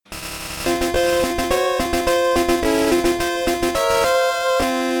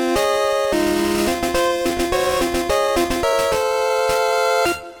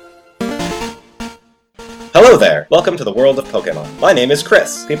Welcome to the world of Pokemon. My name is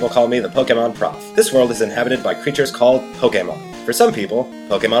Chris. People call me the Pokemon Prof. This world is inhabited by creatures called Pokemon. For some people,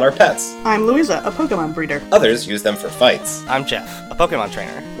 Pokemon are pets. I'm Louisa, a Pokemon breeder. Others use them for fights. I'm Jeff, a Pokemon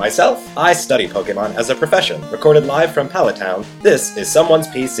trainer. Myself, I study Pokemon as a profession. Recorded live from Palatown, this is Someone's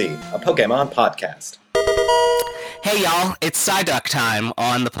PC, a Pokemon podcast. Hey y'all, it's Psyduck time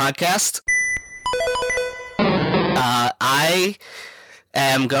on the podcast. I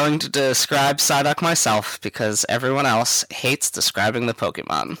am going to describe Psyduck myself because everyone else hates describing the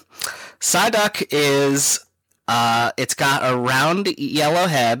Pokemon. Psyduck is, it's got a round yellow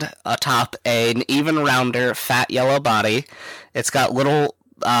head atop an even rounder fat yellow body. It's got little,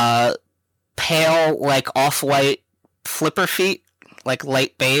 pale, like off-white flipper feet, like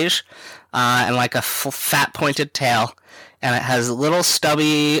light beige, and like a fat pointed tail. And it has little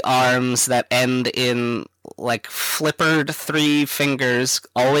stubby arms that end in like flippered 3 fingers,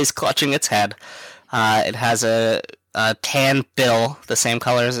 always clutching its head. It has a tan bill, the same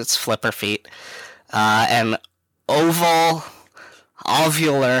color as its flipper feet, and ovular,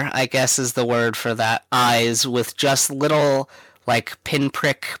 I guess is the word for that, eyes with just little like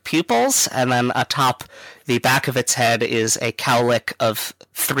pinprick pupils, and then atop the back of its head is a cowlick of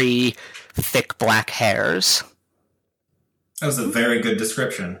 3 thick black hairs. That was a very good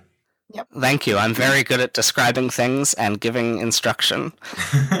description. Yep. Thank you. I'm very good at describing things and giving instruction.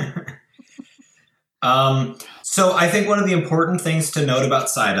 So I think one of the important things to note about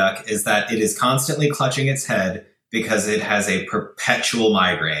Psyduck is that it is constantly clutching its head because it has a perpetual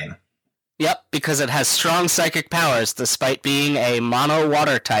migraine. Yep, because it has strong psychic powers despite being a mono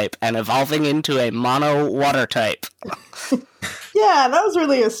water type and evolving into a mono water type. Yeah, that was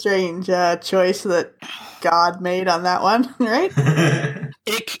really a strange choice that God made on that one, right?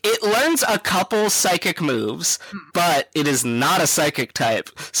 It learns a couple psychic moves, but it is not a psychic type,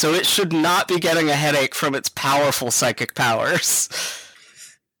 so it should not be getting a headache from its powerful psychic powers.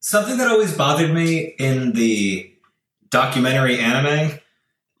 Something that always bothered me in the documentary anime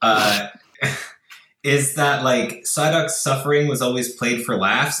is that, like, Psyduck's suffering was always played for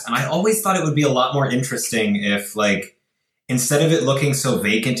laughs, and I always thought it would be a lot more interesting if, like, instead of it looking so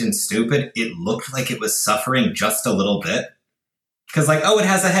vacant and stupid, it looked like it was suffering just a little bit. Because, like, oh, it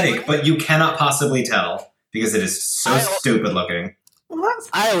has a headache, but you cannot possibly tell because it is so stupid looking. Well,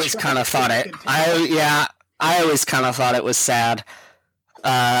 I always kind of thought it. I always kind of thought it was sad.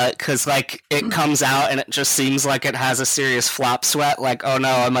 Because, like, it comes out and it just seems like it has a serious flop sweat. Like, oh no,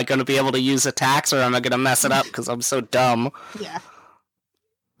 am I going to be able to use attacks or am I going to mess it up because I'm so dumb? Yeah.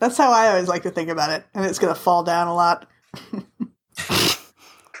 That's how I always like to think about it. And it's going to fall down a lot.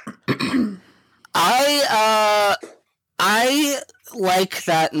 I like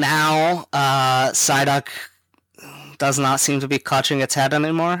that now Psyduck does not seem to be clutching its head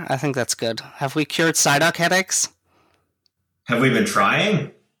anymore. I think that's good. Have we cured Psyduck headaches? Have we been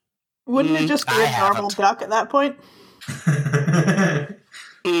trying? Wouldn't it just be a normal duck at that point?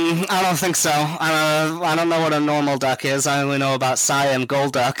 I don't think so. I don't know what a normal duck is. I only know about Psy and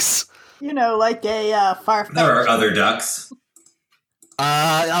Golducks. You know, like a Farfetch'd. There are other ducks.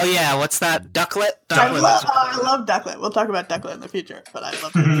 Oh yeah, what's that? Ducklet? I love Ducklet. We'll talk about Ducklet in the future, but I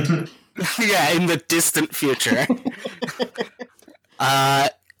love it. Yeah, in the distant future.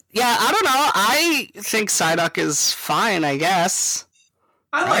 Yeah, I don't know. I think Psyduck is fine, I guess.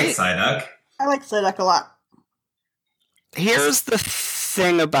 I like Psyduck. I like Psyduck a lot. Here's the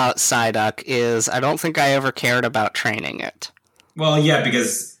thing about Psyduck is I don't think I ever cared about training it. Well, yeah,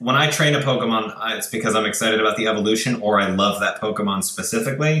 because when I train a Pokemon, it's because I'm excited about the evolution or I love that Pokemon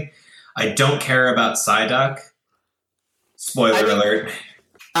specifically. I don't care about Psyduck. Spoiler alert.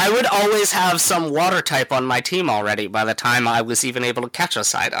 I would always have some water type on my team already by the time I was even able to catch a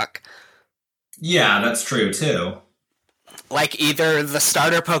Psyduck. Yeah, that's true, too. Like either the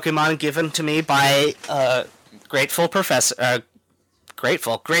starter Pokemon given to me by gracious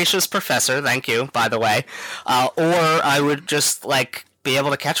professor, thank you, by the way, or I would just, like, be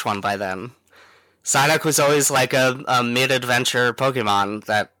able to catch one by then. Psyduck was always, like, a mid-adventure Pokemon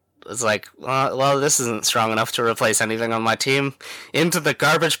that was like, well, this isn't strong enough to replace anything on my team. Into the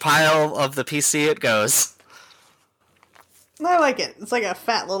garbage pile of the PC it goes. I like it. It's like a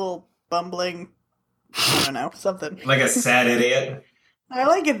fat little bumbling, I don't know, something. Like a sad idiot. I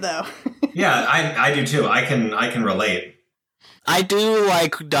like it, though. Yeah, I do, too. I can relate. I do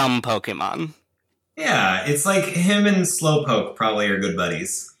like dumb Pokemon. Yeah, it's like him and Slowpoke probably are good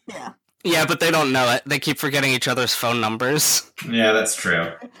buddies. Yeah. Yeah, but they don't know it. They keep forgetting each other's phone numbers. Yeah, that's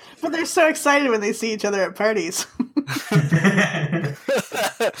true. But they're so excited when they see each other at parties. Like,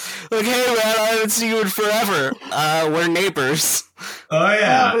 hey man, I haven't seen you in forever. We're neighbors. Oh, Oh,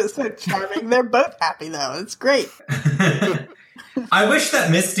 yeah. but it's so charming. They're both happy, though. It's great. I wish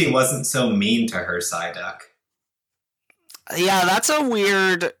that Misty wasn't so mean to her Psyduck. Yeah, that's a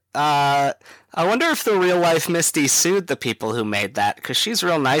weird... I wonder if the real-life Misty sued the people who made that, because she's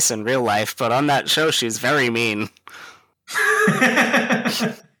real nice in real life, but on that show she's very mean.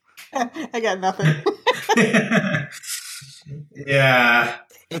 I got nothing. Yeah.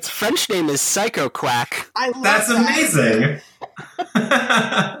 Its French name is Psycho Quack. I love That's that. amazing.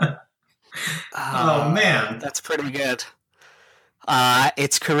 Oh, man. That's pretty good.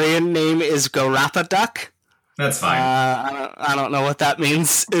 Its Korean name is Gorappa Duck. That's fine. I don't know what that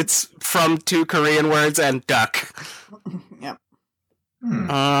means. It's from 2 Korean words and duck. Yep.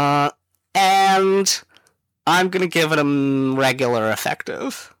 And I'm gonna give it a regular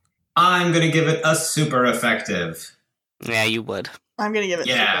effective. I'm going to give it a super effective. Yeah, you would. I'm going to give it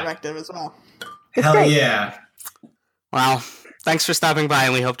Yeah. super effective as well. Hell yeah. Well, thanks for stopping by,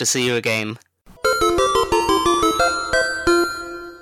 and we hope to see you again.